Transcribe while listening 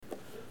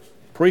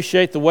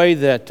Appreciate the way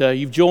that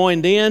you've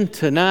joined in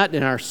tonight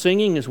in our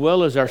singing as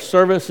well as our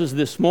services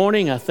this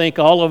morning. I think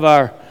all of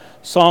our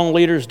song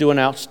leaders do an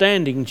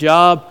outstanding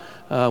job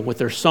with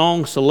their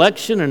song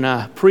selection, and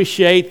I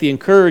appreciate the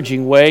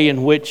encouraging way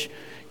in which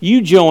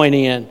you join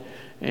in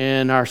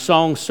our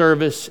song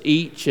service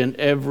each and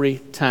every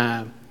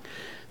time.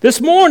 This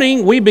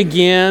morning we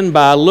begin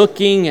by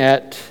looking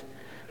at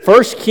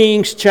 1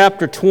 Kings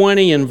chapter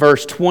 20 and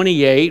verse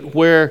 28,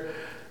 where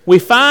we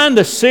find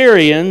the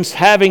Syrians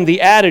having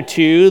the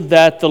attitude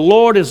that the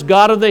Lord is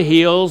God of the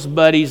hills,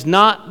 but He's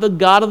not the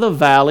God of the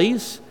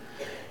valleys.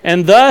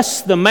 And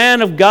thus the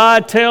man of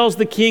God tells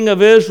the king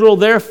of Israel,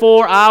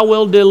 "Therefore I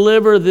will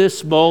deliver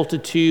this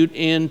multitude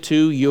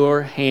into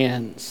your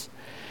hands."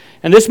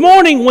 And this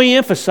morning we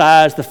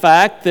emphasize the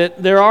fact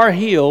that there are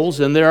hills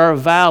and there are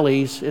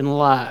valleys in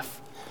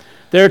life.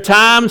 There are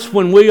times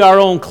when we are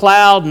on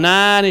cloud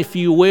nine, if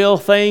you will.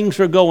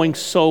 Things are going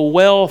so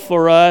well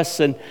for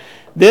us, and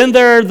then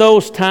there are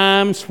those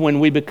times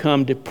when we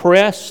become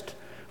depressed,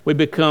 we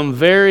become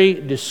very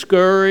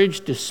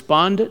discouraged,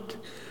 despondent.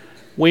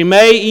 We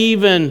may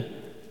even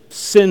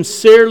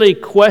sincerely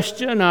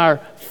question our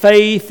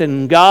faith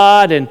in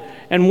God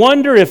and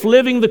wonder if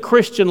living the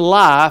Christian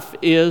life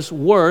is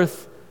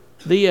worth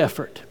the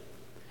effort.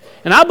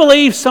 And I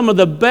believe some of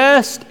the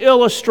best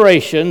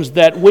illustrations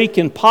that we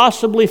can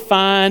possibly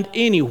find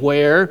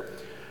anywhere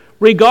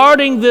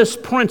regarding this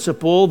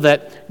principle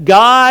that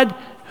God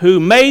who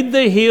made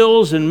the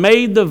hills and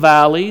made the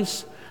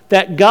valleys,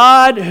 that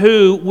God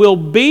who will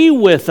be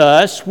with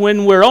us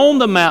when we're on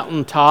the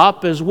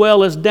mountaintop as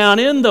well as down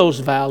in those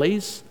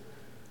valleys,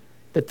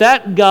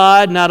 that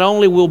God not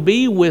only will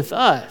be with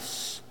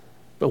us,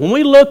 but when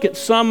we look at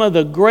some of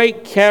the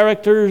great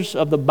characters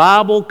of the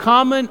Bible,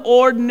 common,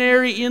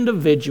 ordinary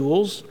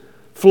individuals,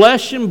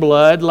 flesh and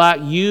blood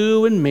like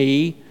you and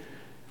me,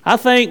 I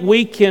think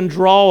we can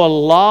draw a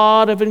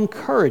lot of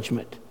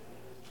encouragement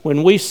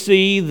when we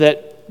see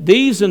that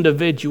these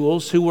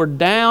individuals who were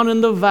down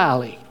in the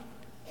valley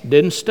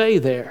didn't stay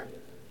there.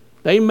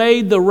 They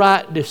made the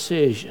right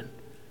decision.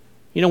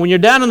 You know, when you're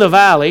down in the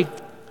valley,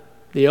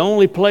 the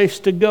only place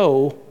to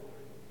go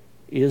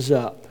is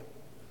up.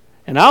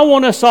 And I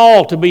want us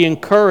all to be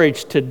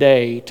encouraged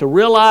today to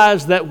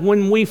realize that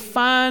when we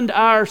find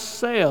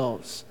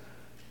ourselves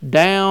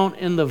down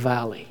in the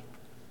valley,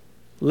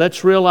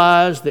 let's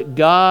realize that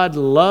God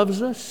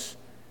loves us,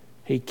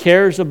 He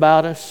cares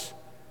about us,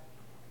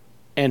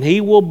 and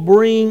He will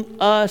bring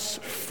us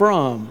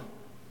from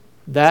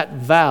that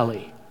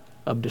valley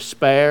of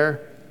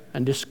despair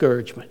and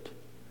discouragement.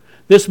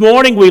 This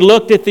morning we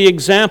looked at the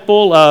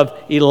example of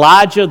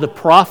Elijah the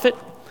prophet.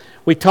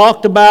 We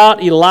talked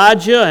about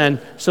Elijah and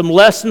some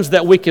lessons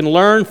that we can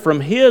learn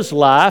from his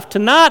life.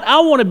 Tonight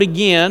I want to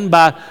begin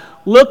by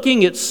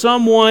looking at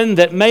someone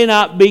that may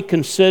not be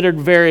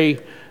considered very,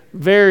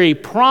 very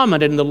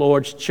prominent in the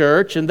Lord's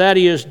church, and that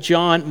is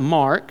John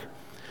Mark.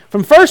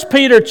 From 1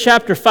 Peter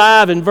chapter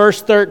 5 and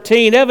verse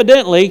 13,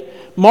 evidently,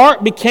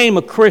 Mark became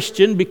a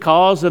Christian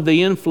because of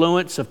the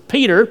influence of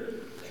Peter,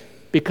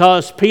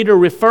 because Peter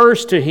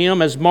refers to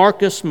him as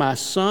Marcus, my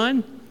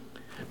son.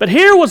 But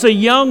here was a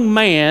young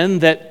man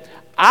that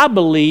I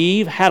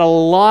believe had a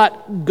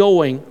lot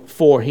going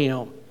for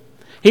him.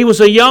 He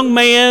was a young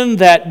man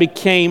that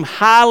became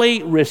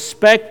highly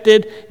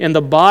respected in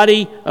the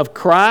body of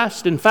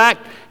Christ. In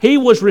fact, he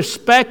was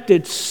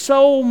respected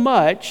so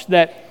much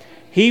that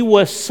he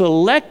was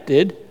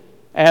selected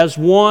as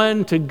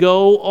one to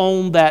go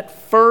on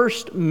that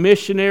first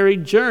missionary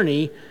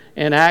journey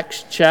in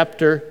Acts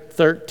chapter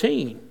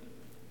 13.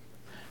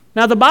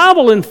 Now the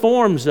Bible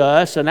informs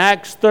us in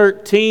Acts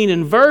 13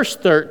 and verse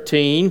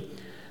 13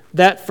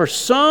 that for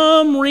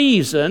some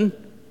reason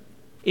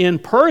in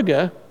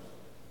Perga,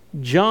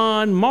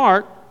 John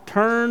Mark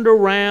turned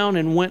around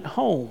and went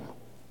home.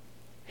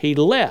 He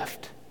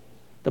left.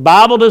 The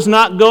Bible does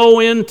not go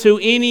into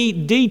any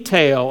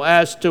detail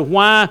as to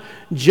why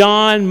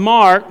John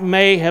Mark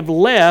may have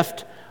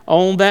left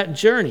on that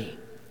journey.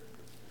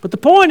 But the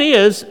point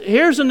is,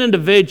 here's an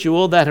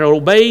individual that had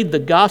obeyed the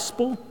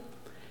gospel.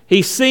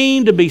 He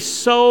seemed to be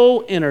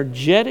so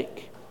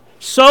energetic,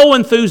 so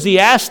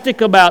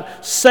enthusiastic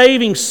about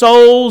saving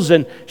souls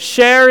and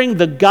sharing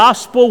the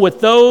gospel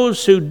with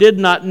those who did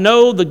not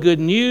know the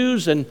good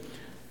news. And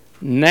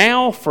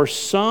now, for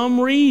some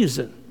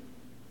reason,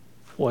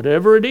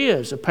 whatever it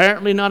is,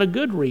 apparently not a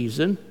good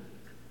reason,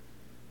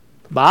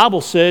 the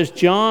Bible says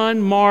John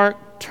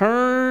Mark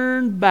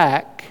turned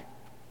back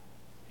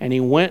and he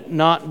went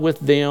not with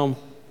them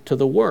to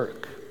the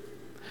work.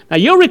 Now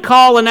you'll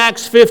recall in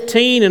Acts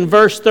 15 and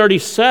verse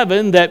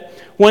 37 that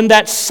when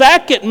that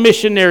second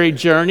missionary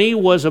journey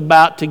was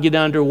about to get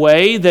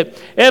underway, that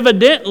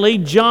evidently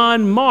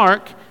John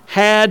Mark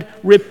had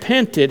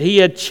repented. He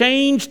had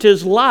changed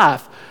his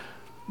life.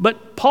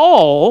 But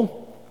Paul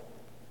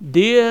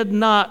did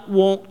not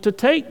want to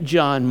take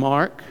John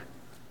Mark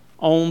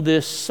on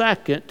this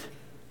second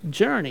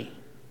journey.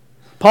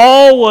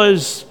 Paul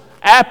was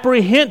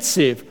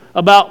apprehensive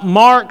about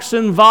Mark's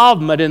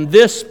involvement in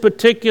this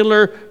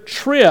particular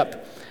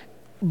trip.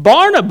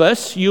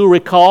 Barnabas, you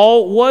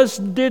recall, was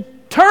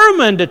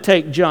determined to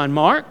take John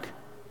Mark.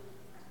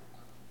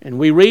 And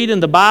we read in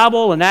the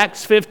Bible in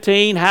Acts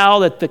 15 how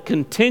that the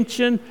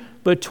contention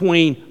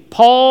between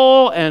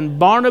Paul and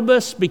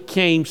Barnabas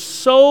became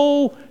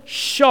so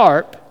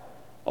sharp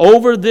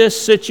over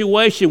this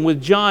situation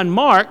with John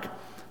Mark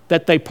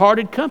that they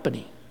parted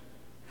company.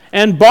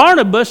 And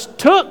Barnabas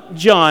took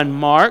John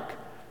Mark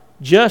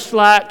just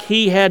like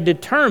he had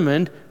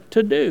determined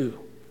to do.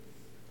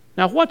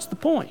 Now, what's the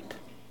point?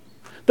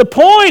 The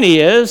point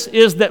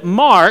is that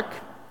Mark,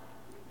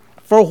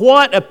 for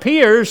what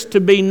appears to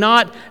be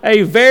not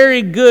a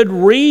very good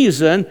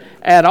reason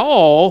at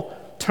all,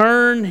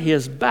 turned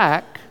his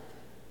back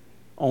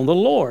on the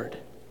Lord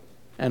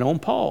and on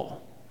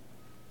Paul.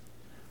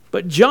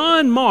 But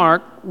John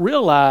Mark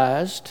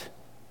realized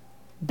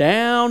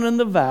down in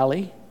the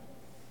valley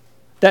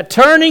that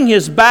turning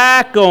his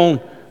back on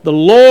the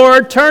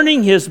Lord,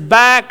 turning his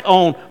back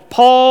on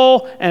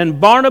Paul and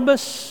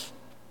Barnabas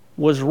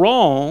was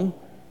wrong,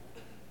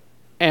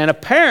 and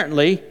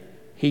apparently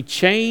he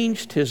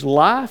changed his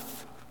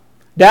life.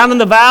 Down in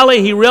the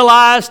valley, he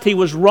realized he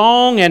was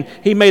wrong and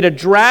he made a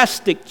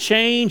drastic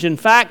change. In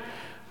fact,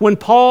 when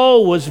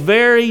Paul was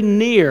very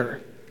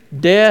near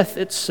death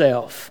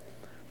itself,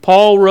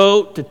 Paul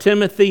wrote to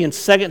Timothy in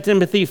 2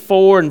 Timothy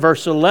 4 and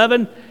verse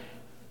 11,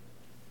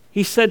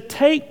 he said,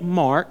 "Take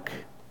Mark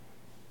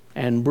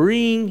and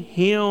bring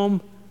him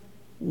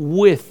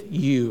with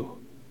you."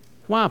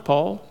 Why,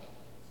 Paul?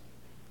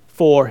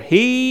 "For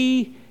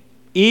he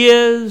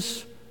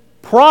is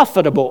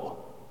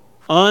profitable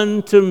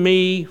unto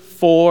me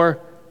for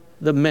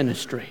the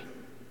ministry."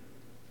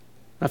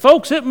 Now,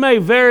 folks, it may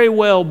very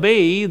well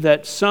be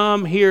that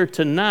some here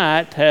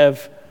tonight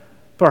have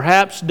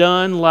perhaps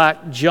done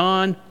like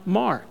John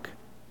Mark.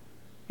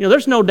 You know,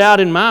 there's no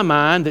doubt in my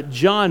mind that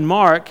John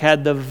Mark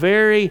had the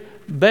very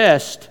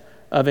best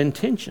of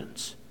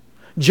intentions.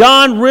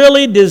 John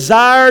really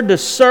desired to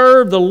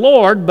serve the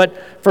Lord, but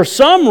for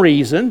some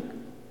reason,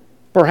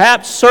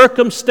 perhaps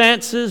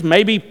circumstances,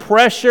 maybe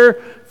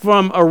pressure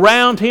from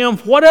around him,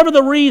 whatever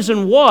the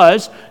reason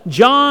was,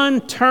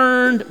 John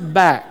turned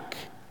back.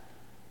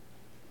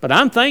 But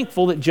I'm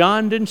thankful that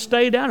John didn't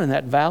stay down in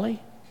that valley.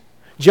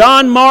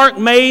 John Mark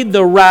made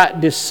the right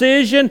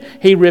decision.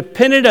 He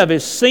repented of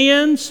his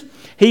sins.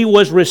 He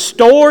was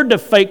restored to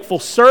faithful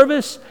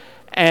service,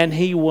 and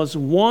he was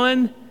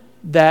one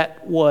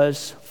that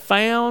was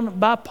found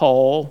by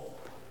Paul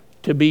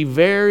to be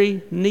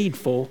very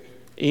needful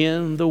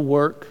in the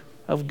work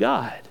of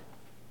God.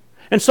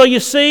 And so you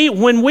see,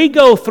 when we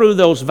go through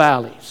those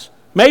valleys,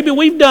 maybe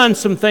we've done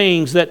some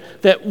things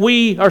that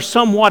we are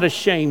somewhat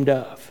ashamed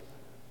of.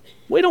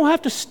 We don't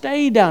have to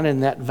stay down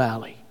in that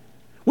valley.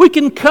 We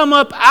can come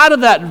up out of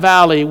that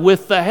valley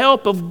with the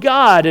help of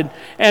God,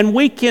 and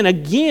we can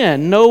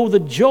again know the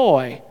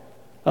joy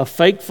of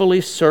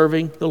faithfully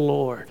serving the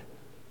Lord.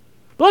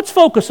 But let's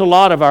focus a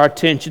lot of our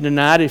attention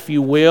tonight, if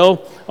you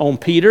will, on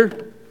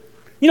Peter.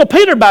 You know,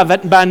 Peter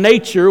by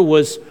nature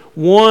was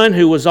one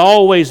who was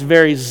always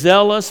very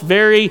zealous,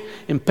 very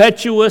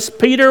impetuous.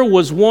 Peter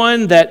was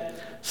one that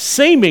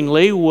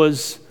seemingly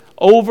was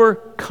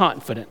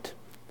overconfident.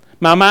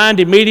 My mind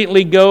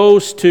immediately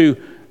goes to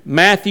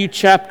Matthew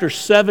chapter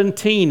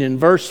 17 and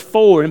verse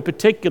 4 in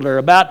particular,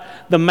 about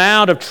the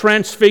Mount of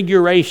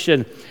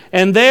Transfiguration.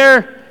 And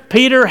there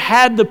Peter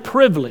had the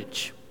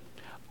privilege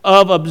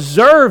of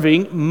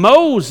observing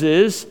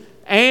Moses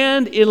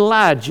and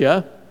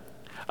Elijah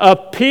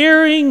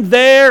appearing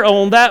there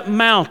on that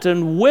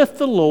mountain with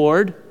the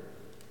Lord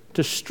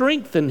to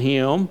strengthen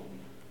him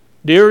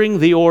during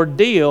the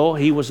ordeal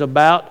he was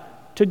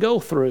about to go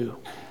through.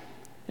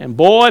 And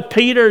boy,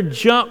 Peter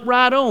jumped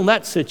right on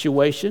that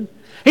situation.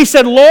 He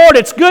said, "Lord,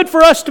 it's good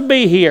for us to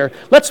be here.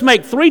 Let's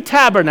make 3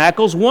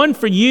 tabernacles, one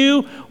for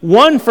you,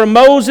 one for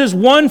Moses,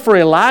 one for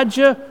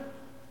Elijah."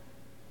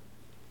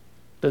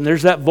 Then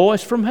there's that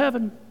voice from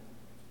heaven.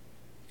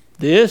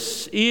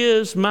 "This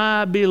is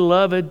my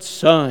beloved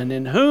Son,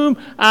 in whom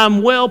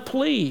I'm well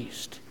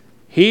pleased.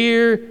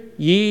 Hear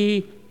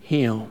ye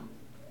him."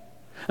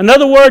 In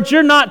other words,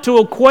 you're not to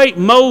equate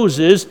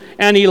Moses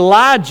and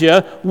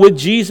Elijah with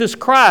Jesus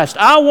Christ.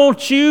 I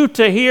want you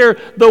to hear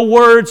the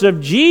words of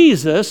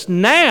Jesus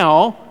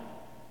now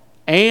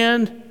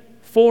and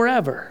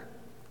forever.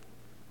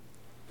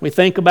 We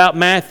think about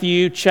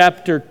Matthew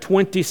chapter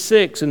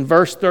 26 and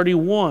verse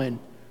 31.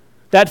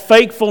 That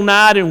fateful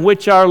night in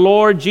which our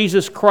Lord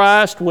Jesus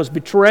Christ was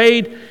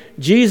betrayed,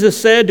 Jesus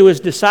said to his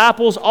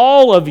disciples,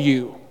 all of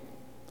you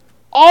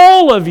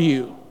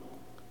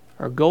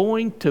are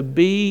going to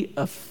be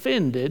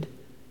offended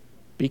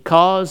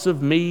because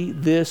of me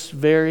this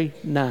very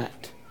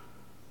night.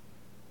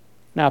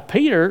 Now,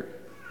 Peter,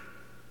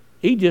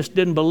 he just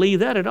didn't believe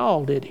that at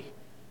all, did he?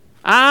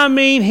 I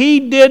mean, he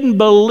didn't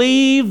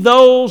believe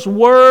those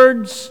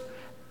words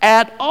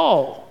at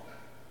all.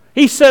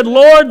 He said,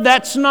 "Lord,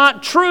 that's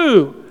not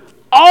true.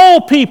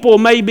 All people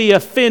may be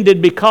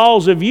offended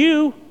because of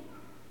you.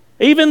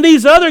 Even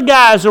these other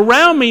guys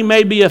around me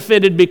may be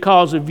offended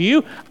because of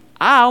you.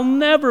 I'll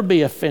never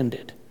be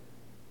offended."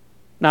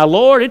 Now,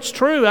 Lord, it's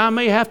true, I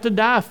may have to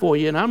die for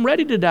you, and I'm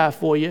ready to die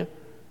for you,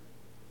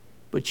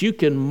 but you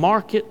can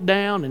mark it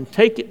down and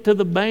take it to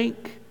the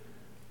bank.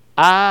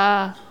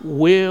 I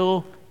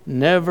will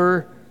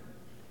never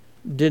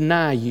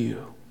deny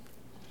you.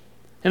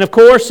 And of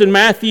course, in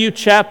Matthew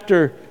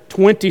chapter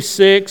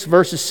 26,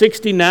 verses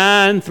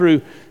 69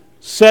 through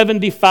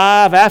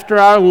 75, after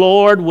our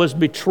Lord was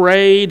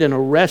betrayed and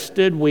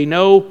arrested, we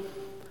know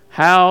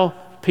how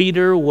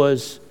Peter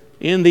was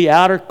in the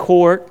outer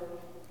court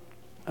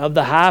of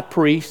the high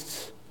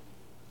priests.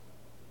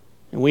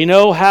 And we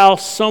know how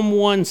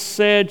someone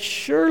said,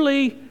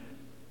 surely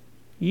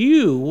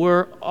you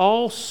were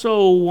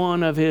also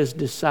one of his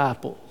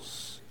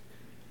disciples.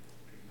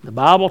 The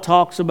Bible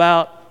talks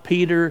about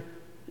Peter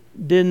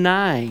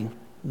denying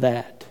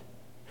that.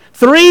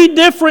 3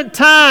 different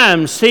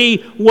times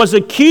he was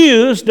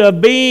accused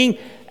of being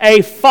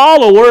a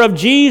follower of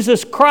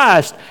Jesus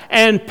Christ.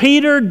 And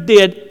Peter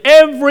did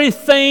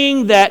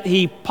everything that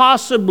he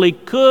possibly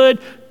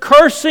could,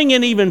 cursing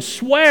and even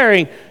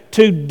swearing,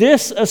 to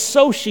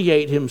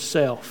disassociate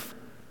himself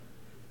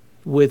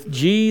with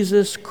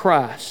Jesus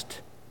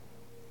Christ.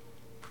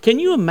 Can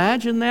you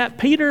imagine that?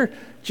 Peter,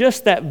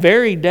 just that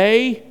very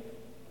day,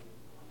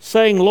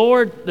 saying,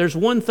 Lord, there's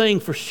one thing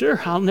for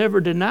sure, I'll never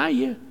deny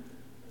you.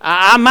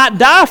 I might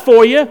die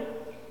for you,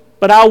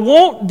 but I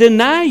won't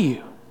deny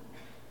you.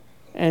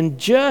 And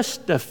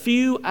just a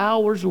few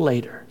hours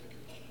later,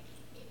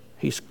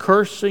 he's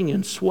cursing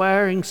and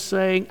swearing,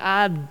 saying,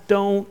 I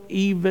don't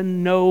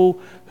even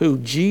know who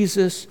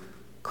Jesus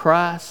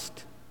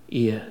Christ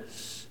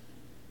is.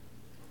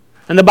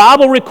 And the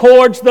Bible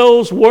records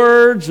those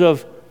words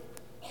of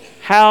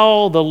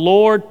how the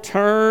Lord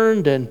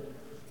turned and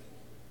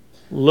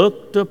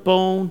looked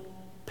upon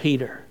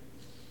Peter.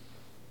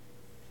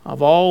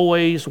 I've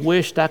always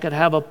wished I could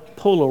have a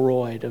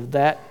Polaroid of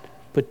that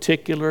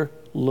particular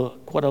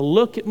look. What a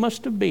look it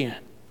must have been.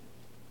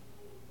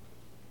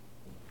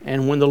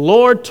 And when the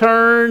Lord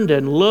turned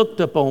and looked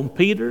upon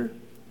Peter,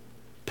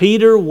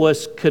 Peter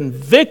was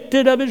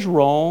convicted of his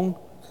wrong,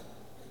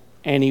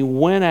 and he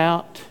went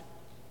out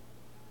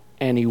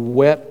and he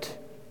wept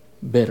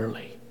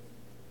bitterly.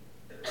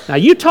 Now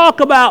you talk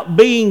about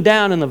being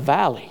down in the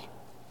valley.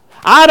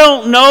 I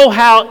don't know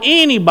how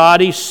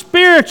anybody,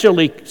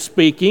 spiritually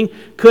speaking,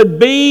 could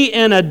be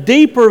in a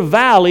deeper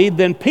valley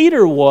than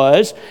Peter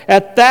was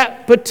at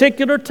that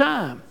particular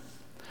time.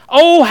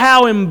 Oh,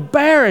 how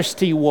embarrassed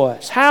he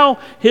was, how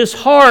his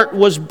heart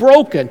was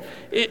broken.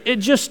 It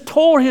just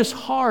tore his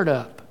heart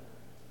up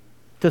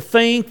to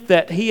think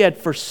that he had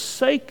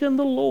forsaken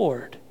the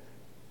Lord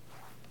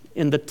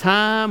in the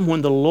time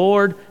when the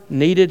Lord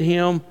needed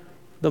him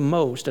the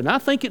most. And I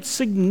think it's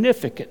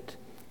significant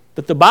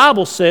that the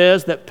Bible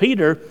says that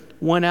Peter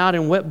went out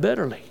and wept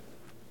bitterly.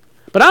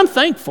 But I'm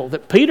thankful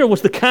that Peter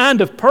was the kind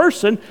of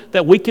person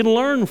that we can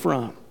learn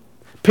from.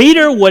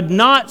 Peter would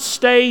not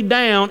stay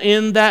down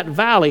in that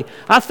valley.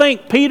 I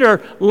think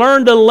Peter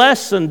learned a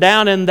lesson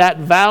down in that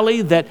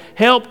valley that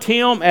helped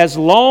him as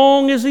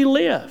long as he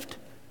lived.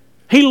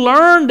 He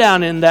learned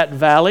down in that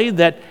valley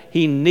that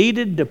he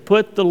needed to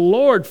put the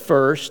Lord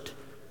first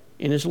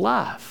in his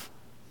life.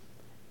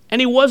 And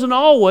he wasn't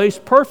always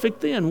perfect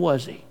then,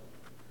 was he?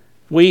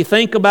 We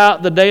think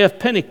about the day of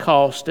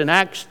Pentecost in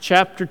Acts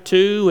chapter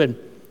 2 and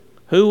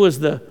who was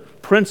the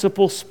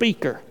principal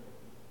speaker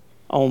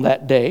on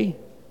that day.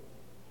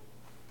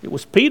 It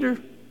was Peter.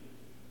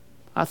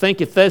 I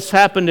think if this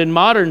happened in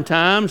modern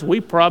times,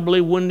 we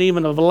probably wouldn't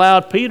even have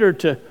allowed Peter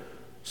to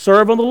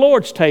serve on the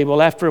Lord's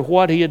table after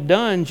what he had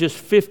done just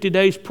 50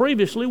 days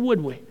previously,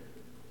 would we?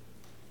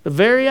 The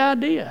very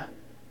idea.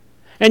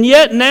 And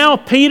yet now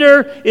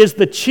Peter is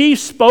the chief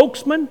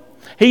spokesman.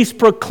 He's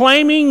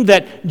proclaiming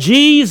that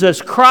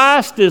Jesus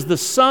Christ is the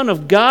Son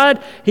of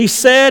God. He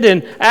said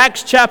in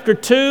Acts chapter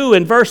 2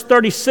 and verse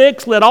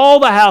 36, let all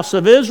the house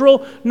of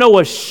Israel know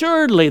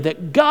assuredly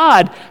that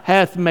God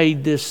hath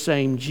made this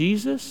same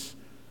Jesus,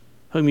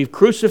 whom you've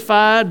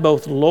crucified,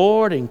 both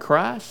Lord and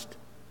Christ.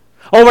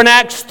 Over in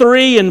Acts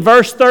 3 and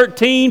verse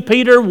 13,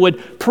 Peter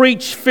would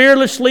preach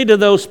fearlessly to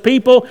those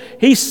people.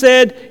 He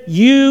said,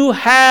 you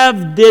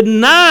have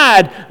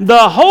denied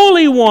the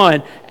Holy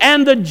One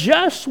and the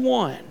Just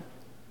One.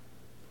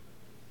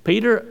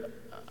 Peter,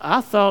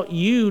 I thought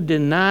you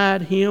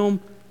denied him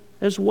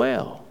as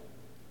well.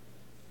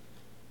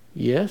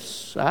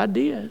 Yes, I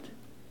did.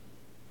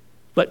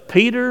 But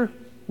Peter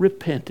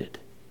repented.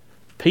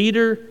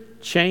 Peter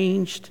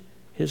changed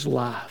his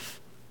life.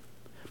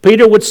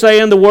 Peter would say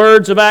in the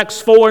words of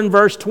Acts 4 and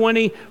verse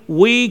 20,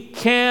 we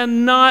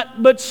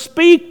cannot but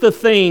speak the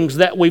things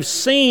that we've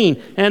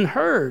seen and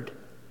heard.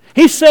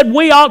 He said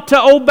we ought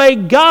to obey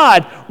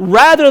God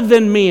rather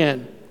than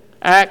men.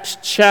 Acts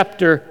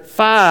chapter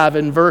 5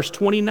 and verse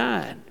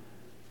 29.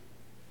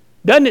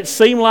 Doesn't it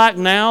seem like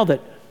now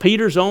that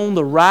Peter's on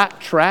the right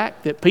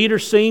track, that Peter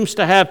seems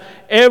to have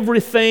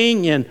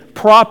everything in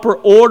proper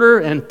order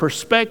and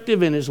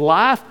perspective in his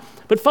life?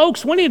 But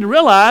folks, we need to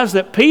realize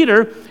that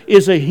Peter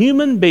is a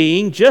human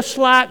being just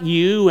like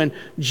you and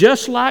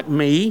just like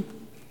me.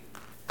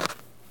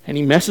 And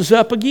he messes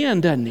up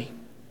again, doesn't he?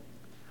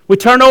 We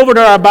turn over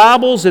to our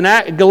Bibles in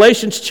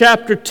Galatians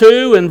chapter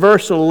 2 and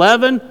verse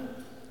 11.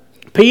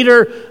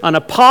 Peter, an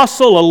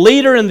apostle, a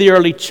leader in the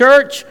early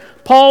church,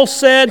 Paul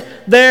said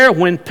there,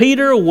 when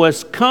Peter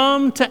was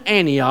come to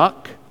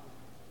Antioch,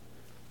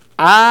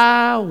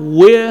 I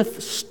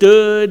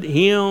withstood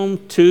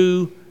him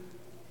to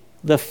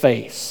the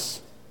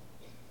face.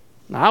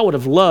 Now, I would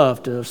have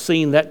loved to have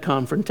seen that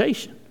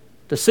confrontation,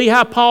 to see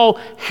how Paul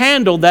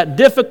handled that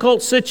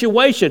difficult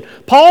situation.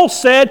 Paul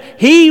said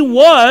he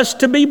was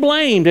to be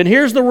blamed, and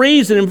here's the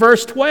reason in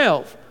verse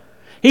 12.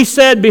 He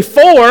said,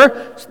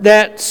 before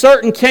that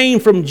certain came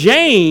from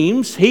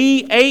James,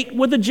 he ate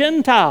with the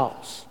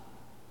Gentiles.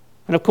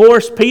 And of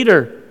course,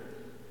 Peter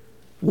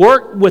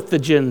worked with the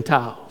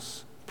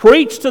Gentiles,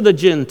 preached to the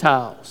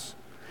Gentiles.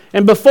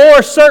 And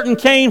before certain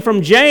came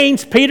from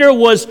James, Peter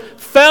was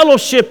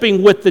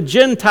fellowshipping with the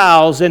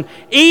Gentiles and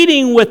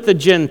eating with the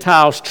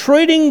Gentiles,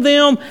 treating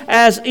them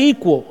as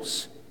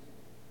equals.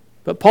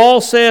 But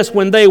Paul says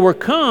when they were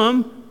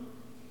come,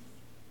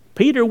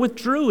 Peter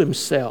withdrew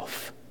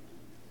himself,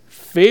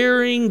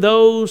 fearing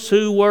those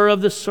who were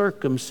of the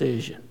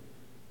circumcision.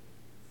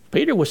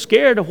 Peter was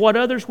scared of what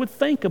others would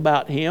think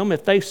about him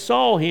if they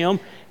saw him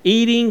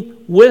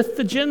eating with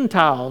the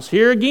Gentiles.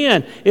 Here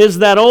again is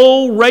that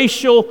old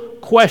racial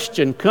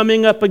question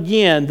coming up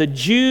again, the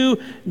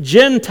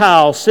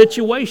Jew-Gentile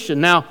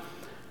situation. Now,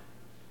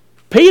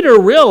 Peter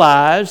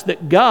realized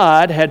that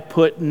God had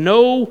put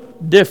no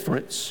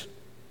difference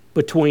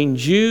between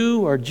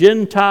Jew or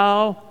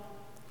Gentile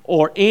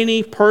or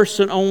any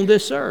person on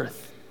this earth.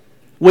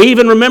 We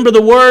even remember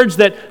the words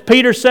that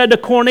Peter said to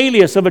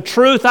Cornelius, of a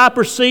truth I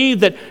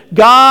perceive that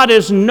God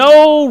is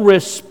no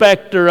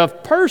respecter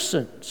of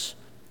persons.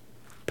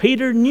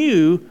 Peter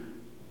knew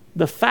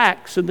the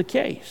facts of the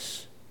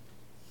case.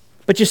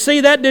 But you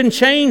see, that didn't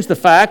change the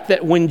fact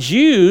that when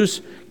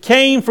Jews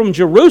came from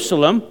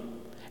Jerusalem,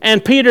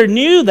 and Peter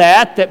knew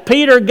that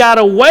Peter got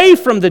away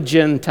from the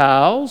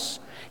Gentiles,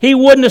 he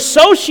wouldn't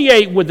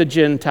associate with the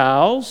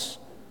Gentiles.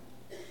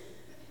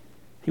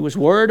 He was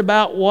worried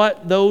about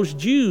what those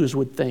Jews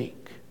would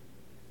think.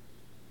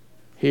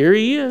 Here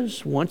he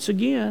is, once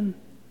again,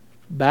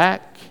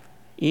 back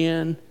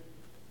in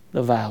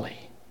the valley.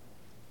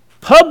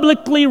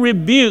 Publicly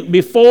rebuked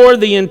before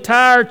the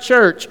entire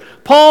church.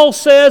 Paul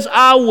says,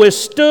 I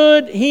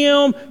withstood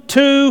him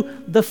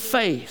to the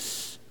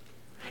face.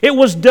 It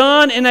was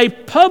done in a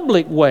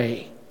public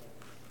way.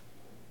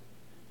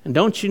 And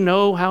don't you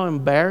know how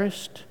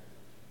embarrassed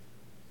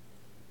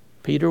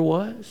Peter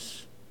was?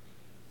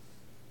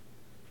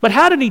 But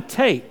how did he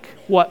take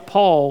what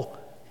Paul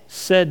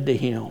said to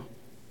him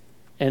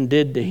and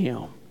did to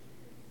him?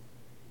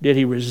 Did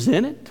he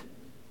resent it?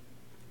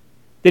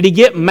 Did he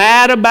get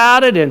mad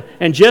about it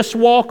and just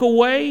walk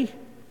away?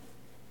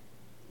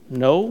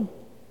 No.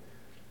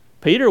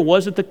 Peter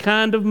wasn't the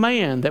kind of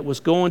man that was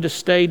going to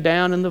stay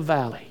down in the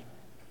valley.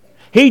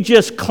 He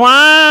just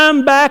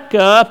climbed back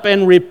up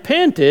and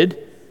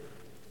repented,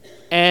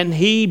 and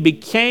he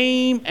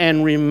became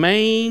and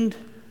remained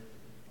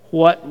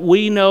what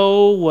we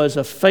know was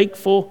a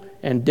faithful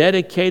and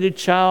dedicated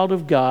child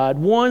of God,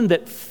 one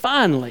that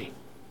finally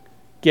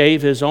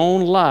gave his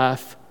own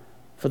life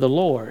for the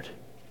Lord.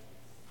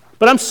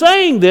 But I'm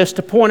saying this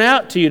to point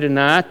out to you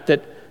tonight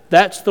that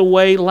that's the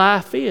way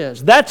life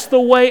is. That's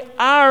the way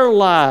our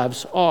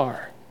lives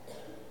are.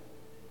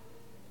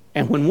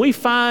 And when we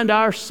find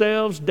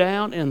ourselves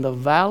down in the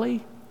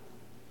valley,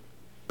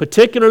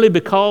 particularly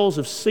because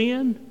of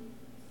sin,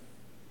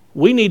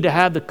 we need to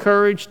have the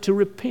courage to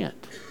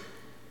repent,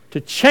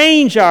 to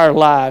change our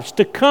lives,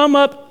 to come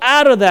up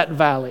out of that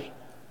valley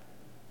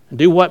and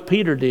do what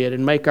Peter did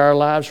and make our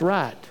lives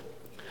right.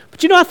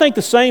 But you know, I think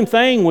the same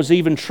thing was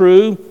even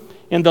true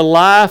in the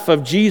life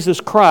of Jesus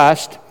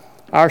Christ,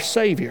 our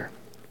Savior.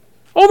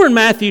 Over in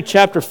Matthew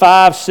chapter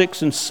 5,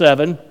 6, and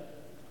 7,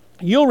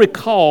 you'll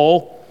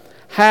recall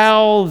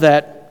how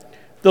that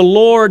the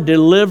Lord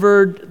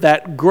delivered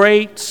that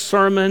great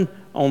Sermon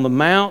on the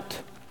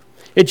Mount.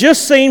 It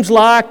just seems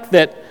like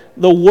that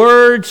the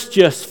words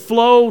just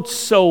flowed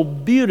so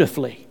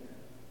beautifully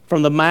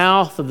from the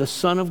mouth of the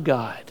Son of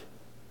God.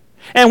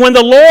 And when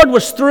the Lord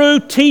was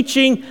through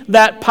teaching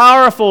that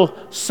powerful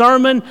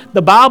sermon,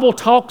 the Bible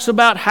talks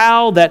about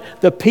how that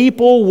the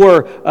people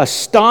were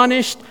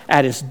astonished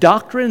at His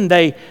doctrine.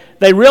 They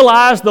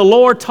realized the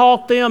Lord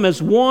taught them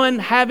as one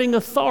having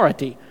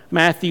authority.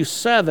 Matthew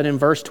 7 and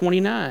verse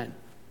 29.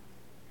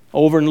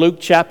 Over in Luke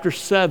chapter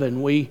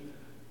 7, we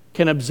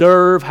can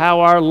observe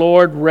how our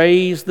Lord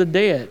raised the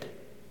dead.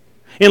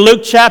 In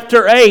Luke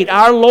chapter 8,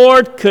 our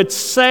Lord could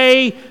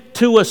say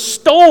to a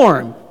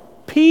storm,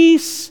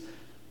 "Peace,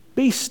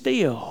 be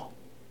still."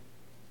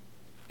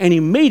 And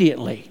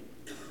immediately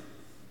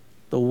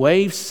the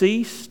waves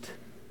ceased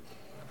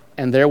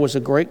and there was a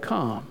great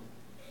calm.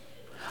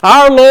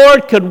 Our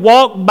Lord could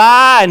walk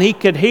by and He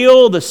could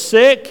heal the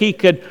sick. He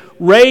could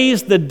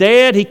raise the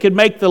dead. He could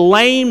make the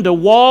lame to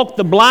walk,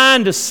 the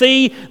blind to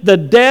see, the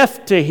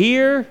deaf to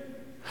hear.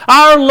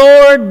 Our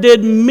Lord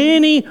did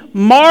many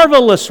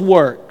marvelous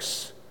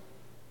works.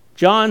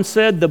 John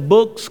said the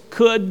books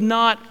could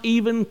not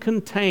even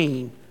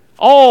contain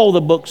All the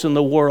books in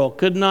the world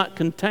could not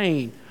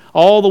contain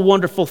all the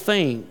wonderful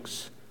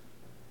things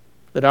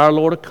that our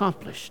Lord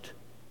accomplished.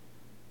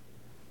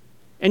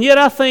 And yet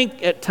I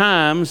think at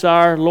times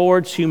our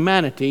Lord's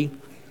humanity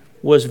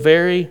was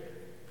very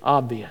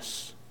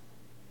obvious.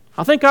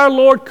 I think our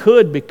Lord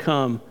could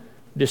become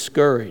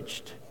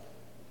discouraged.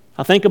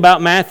 I think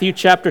about Matthew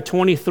chapter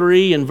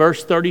 23 and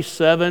verse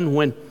 37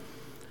 when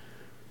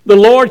the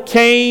Lord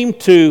came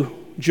to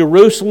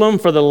Jerusalem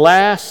for the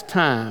last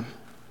time.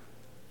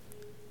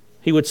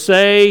 He would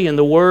say in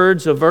the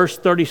words of verse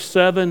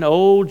 37,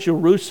 "O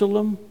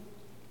Jerusalem,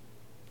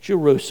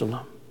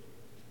 Jerusalem,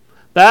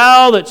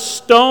 thou that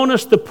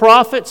stonest the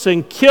prophets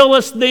and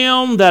killest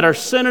them that are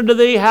sent unto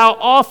thee, how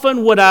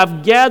often would I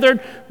have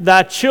gathered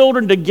thy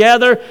children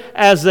together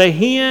as a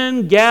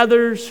hen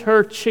gathers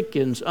her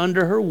chickens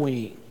under her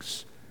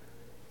wings,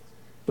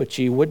 but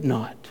ye would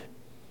not."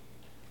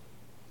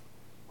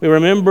 We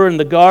remember in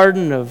the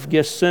Garden of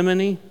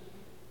Gethsemane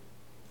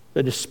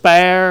the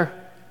despair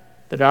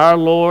that our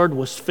Lord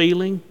was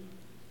feeling,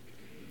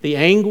 the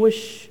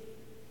anguish,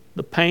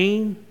 the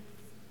pain.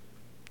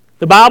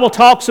 The Bible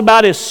talks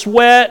about His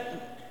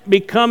sweat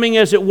becoming,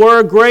 as it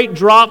were, great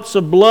drops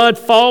of blood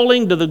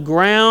falling to the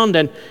ground.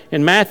 And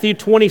in Matthew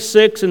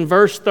 26 and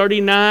verse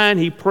 39,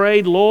 He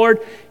prayed, "Lord,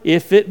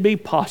 if it be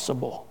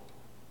possible,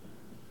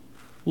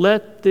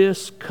 let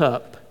this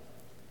cup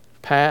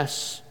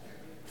pass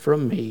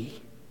from me."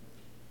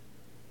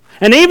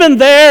 And even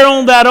there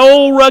on that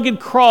old rugged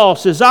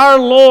cross, as our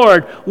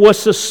Lord was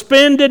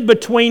suspended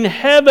between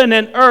heaven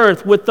and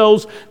earth with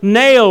those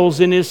nails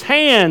in His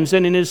hands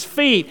and in His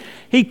feet,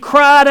 He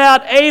cried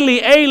out,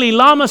 "Eli, Eli,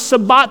 lama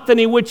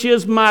sabachthani," which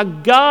is, my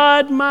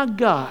God,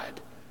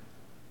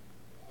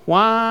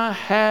 why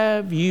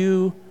have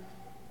you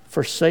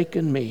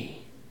forsaken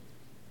me?"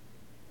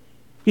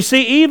 You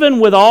see, even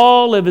with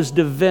all of His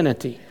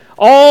divinity,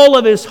 all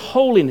of His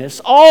holiness,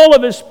 all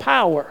of His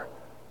power,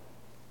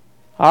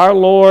 our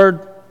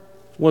Lord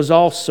was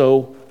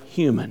also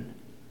human.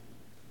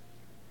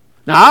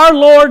 Now, our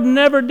Lord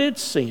never did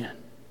sin.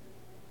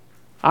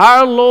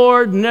 Our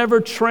Lord never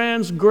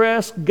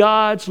transgressed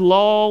God's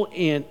law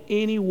in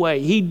any way.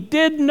 He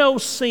did no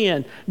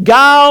sin.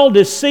 Guile,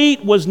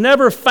 deceit was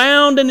never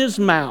found in His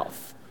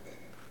mouth.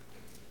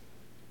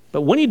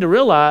 But we need to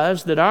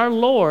realize that our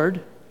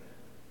Lord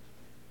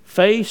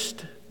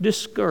faced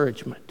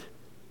discouragement.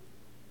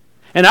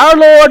 And our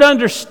Lord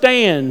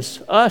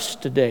understands us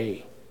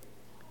today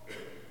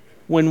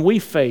when we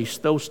face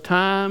those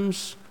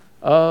times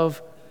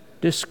of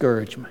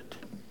discouragement.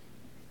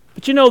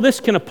 But you know,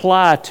 this can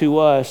apply to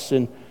us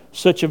in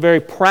such a very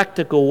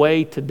practical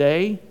way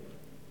today.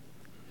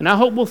 And I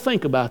hope we'll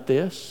think about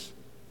this.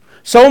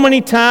 So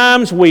many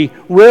times we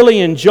really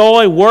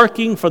enjoy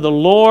working for the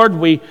Lord.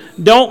 We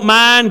don't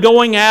mind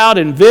going out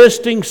and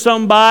visiting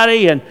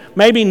somebody and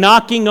maybe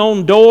knocking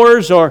on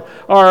doors, or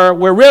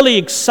we're really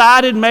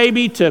excited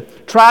maybe to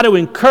try to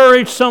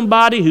encourage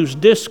somebody who's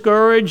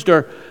discouraged,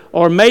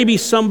 or maybe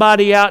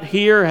somebody out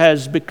here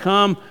has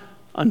become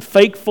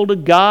unfaithful to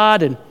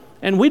God,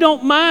 and we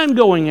don't mind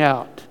going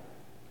out,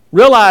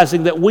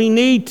 realizing that we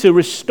need to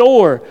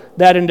restore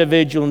that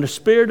individual in the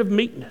spirit of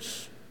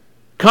meekness.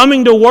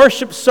 Coming to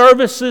worship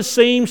services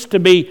seems to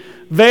be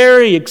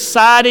very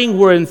exciting.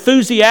 We're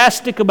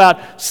enthusiastic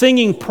about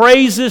singing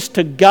praises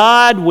to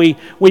God. We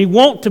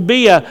want to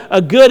be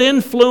a good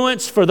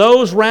influence for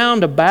those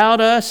round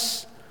about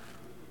us.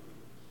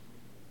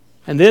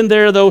 And then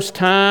there are those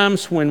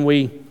times when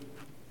we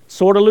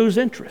sort of lose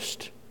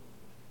interest,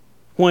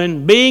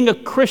 when being a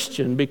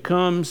Christian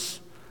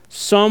becomes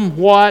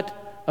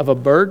somewhat of a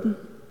burden,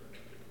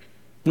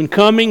 when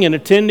coming and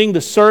attending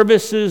the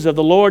services of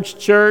the Lord's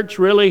church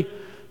really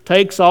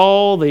takes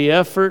all the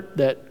effort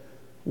that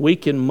we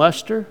can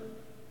muster.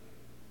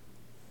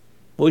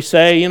 We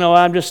say,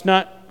 I'm just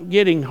not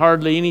getting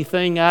hardly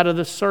anything out of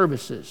the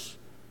services.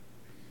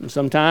 And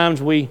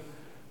sometimes we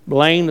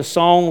blame the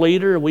song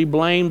leader, we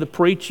blame the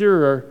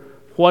preacher, or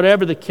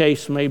whatever the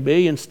case may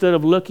be, instead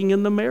of looking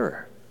in the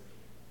mirror.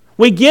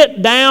 We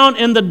get down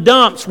in the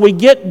dumps. We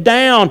get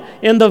down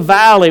in the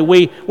valley.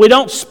 We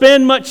don't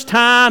spend much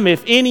time,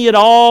 if any at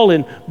all,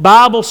 in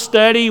Bible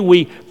study.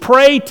 We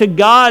pray to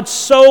God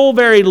so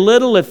very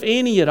little, if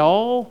any at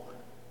all.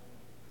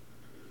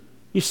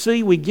 You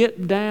see, we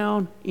get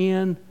down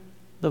in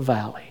the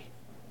valley.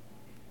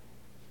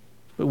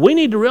 But we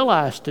need to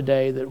realize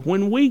today that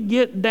when we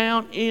get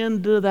down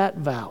into that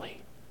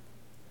valley,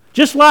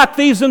 just like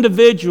these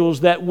individuals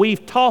that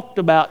we've talked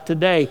about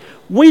today,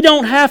 we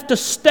don't have to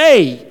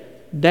stay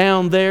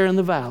down there in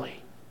the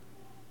valley.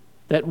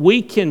 That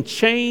we can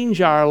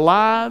change our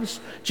lives,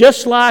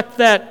 just like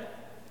that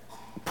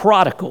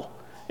prodigal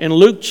in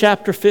Luke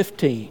chapter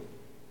 15.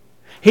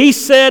 He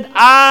said,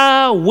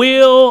 "I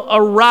will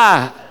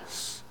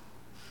arise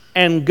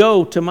and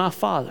go to my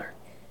father."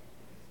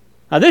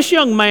 Now, this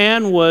young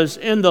man was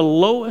in the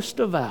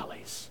lowest of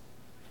valleys,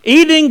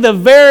 eating the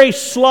very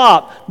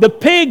slop the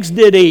pigs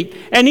did eat.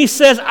 And he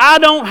says, "I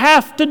don't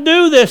have to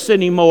do this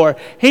anymore."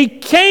 He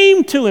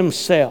came to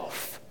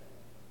himself.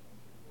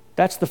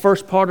 That's the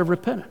first part of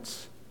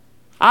repentance.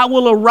 I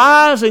will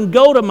arise and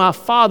go to my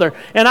father,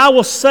 and I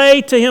will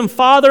say to him,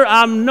 Father,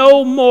 I'm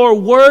no more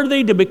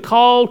worthy to be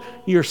called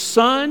your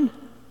son.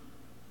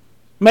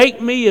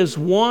 Make me as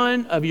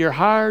one of your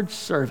hired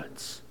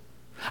servants.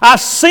 I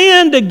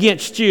sinned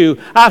against you.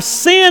 I've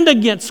sinned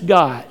against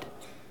God.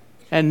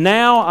 And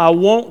now I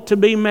want to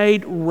be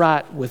made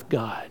right with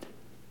God.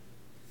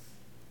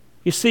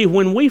 You see,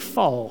 when we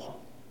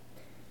fall,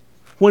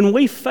 when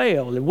we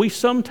fail, and we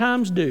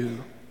sometimes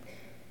do,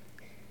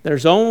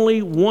 there's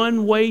only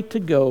one way to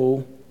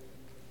go,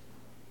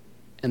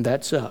 and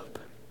that's up.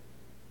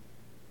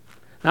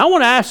 Now, I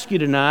want to ask you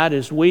tonight,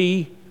 as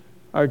we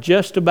are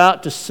just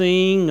about to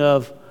sing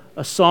of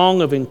a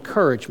song of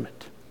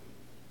encouragement,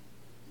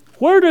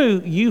 where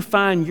do you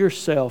find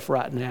yourself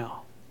right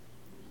now?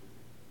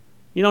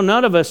 You know,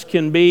 none of us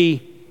can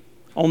be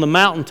on the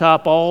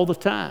mountaintop all the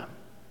time.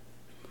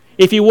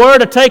 If you were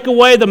to take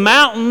away the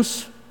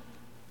mountains,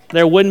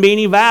 there wouldn't be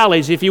any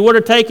valleys. If you were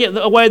to take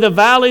away the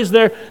valleys,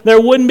 there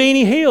wouldn't be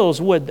any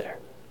hills, would there?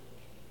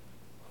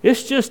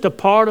 It's just a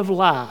part of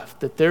life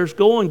that there's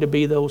going to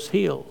be those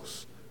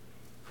hills.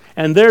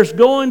 And there's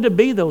going to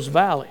be those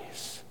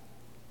valleys.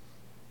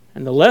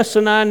 And the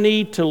lesson I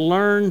need to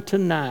learn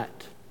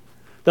tonight,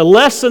 the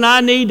lesson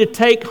I need to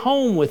take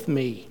home with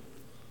me,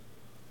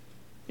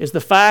 is the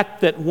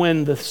fact that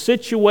when the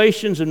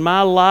situations in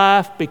my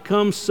life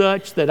become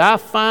such that I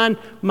find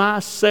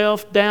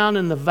myself down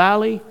in the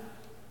valley,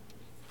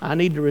 I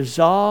need to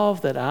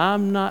resolve that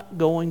I'm not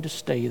going to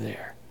stay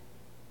there.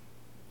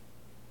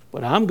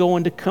 But I'm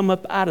going to come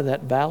up out of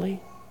that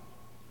valley.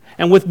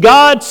 And with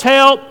God's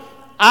help,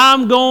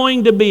 I'm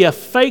going to be a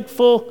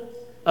faithful,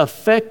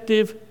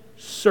 effective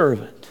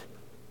servant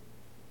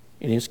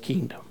in His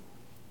kingdom.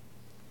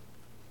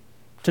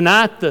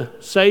 Tonight, the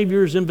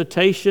Savior's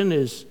invitation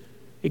is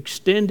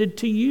extended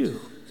to you.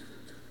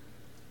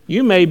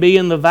 You may be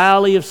in the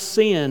valley of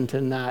sin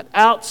tonight,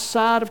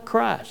 outside of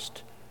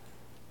Christ.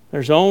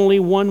 There's only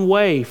one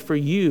way for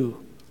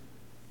you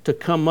to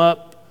come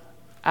up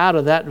out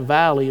of that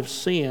valley of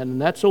sin,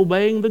 and that's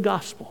obeying the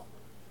gospel.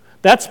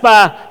 That's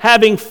by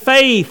having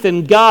faith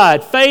in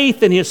God,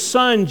 faith in His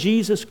Son,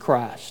 Jesus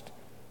Christ.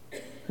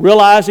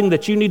 Realizing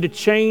that you need to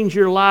change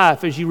your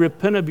life as you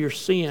repent of your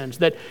sins,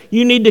 that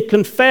you need to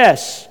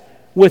confess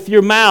with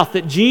your mouth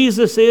that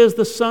Jesus is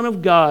the Son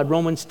of God,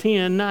 Romans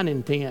 10, 9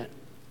 and 10.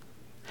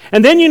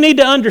 And then you need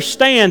to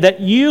understand that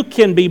you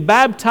can be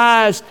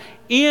baptized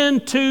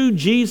into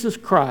Jesus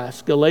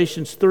Christ,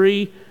 Galatians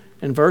 3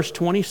 and verse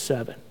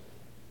 27.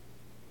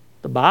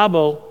 The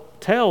Bible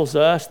tells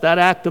us that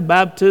act of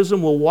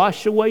baptism will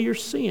wash away your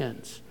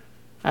sins,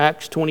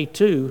 Acts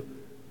 22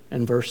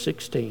 and verse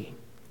 16.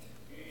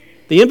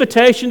 The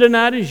invitation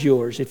tonight is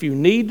yours. If you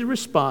need to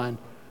respond,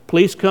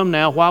 please come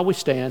now while we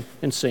stand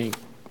and sing.